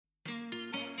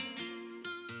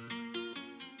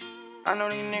I know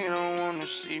these niggas don't wanna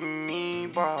see me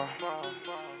ball.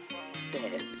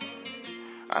 Stebbz.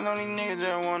 I know these niggas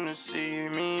just wanna see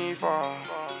me fall.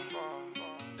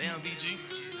 Damn, VG.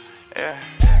 Yeah.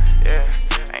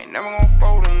 Ain't never gon'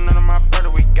 fold on none of my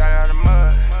brother, we got out of the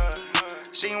mud.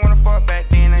 She ain't wanna fuck back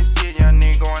then, they see a young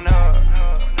nigga going up.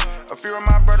 A few of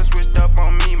my brothers switched up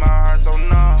on me, my heart so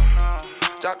numb.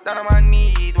 Dropped out on my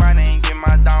knees, why they ain't get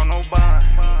my dog no bun?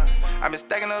 I been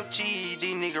stacking up cheese,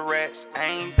 these nigga rats, I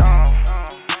ain't dumb.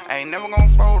 I ain't never gon'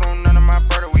 fold on none of my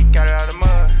brother, we got it out of the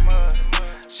mud.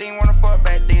 She ain't wanna fuck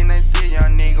back then, they see a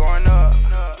young nigga going up.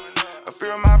 A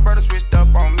few of my brothers switched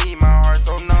up on me, my heart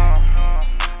so numb.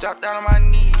 Dropped out on my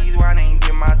knees, why they ain't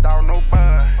get my dog no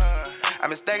bun? I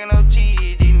been stacking up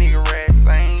cheese, these nigga rats,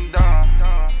 I ain't dumb.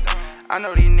 I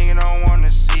know these niggas don't wanna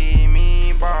see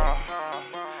me ball.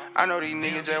 I know these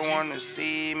niggas just wanna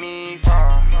see me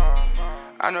fall.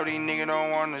 I know these niggas don't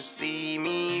wanna see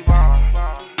me ball.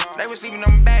 They was sleeping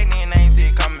on my back, then they ain't see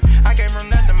it coming. I can't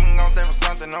remember nothing, I'm gon' stay for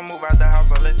something. Don't move out the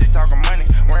house unless they talkin' money.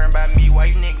 Worryin' about me, why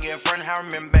you niggas get in front? I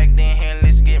remember back then, here,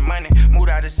 let's get money. Moved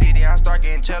out the city, I start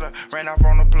getting cheddar. Ran off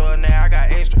on the plug, now I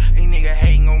got extra. These niggas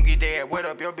hatin' gon' get that. Wet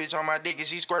up your bitch on my dick and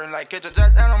she squirtin' like ketchup.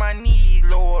 Drop down on my knees,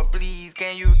 Lord, please,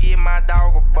 can you get my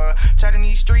dog a bun? Chatting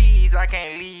these streets, I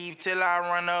can't leave till I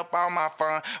run up all my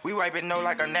fun. We wiping no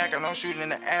like a knacker, don't shoot in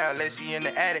the air, let's see in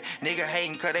the attic. Nigga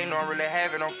hatin' cause they know I really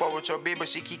have it. Don't fuck with your bitch, but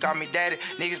she keep calling me daddy.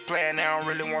 Niggas playin', they don't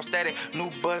really want static. New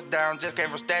bust down, just came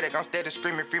from static. I'm steady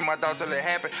screaming, free my dog till it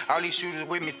happen. All these shooters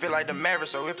with me feel like the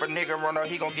Mavericks, so if a nigga run out,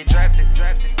 he gon' get drafted.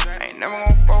 Ain't never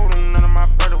gon' fold on none of my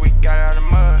brother, we got out of the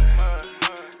mud.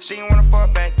 She ain't wanna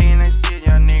fuck back then, they see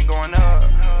a young nigga going up.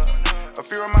 A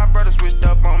few of my brothers switched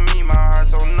up on me, my heart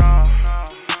so numb.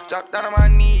 Dropped out on my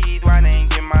knees, why they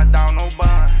ain't get my dog no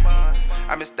bun?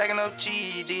 I been stacking up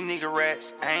cheese, these nigga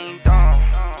rats, I ain't dumb.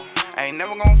 I ain't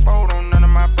never gon' fold on none of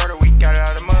my brother, we got it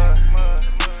out of the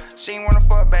mud. She ain't wanna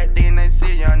fuck back then, they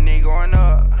see a young nigga going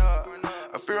up.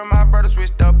 A few of my brothers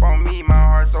switched up on me, my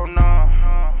heart so numb.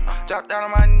 Dropped down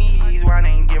on my knees, why they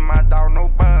ain't get my dog no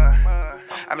bun?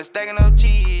 I been stacking up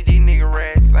cheese, these nigga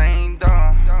rats, I ain't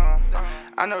dumb.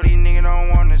 I know these niggas don't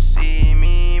wanna see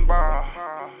me ball.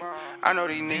 I know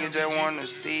these niggas just wanna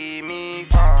see me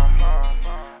fall.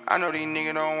 I know these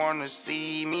niggas don't wanna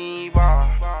see me ball.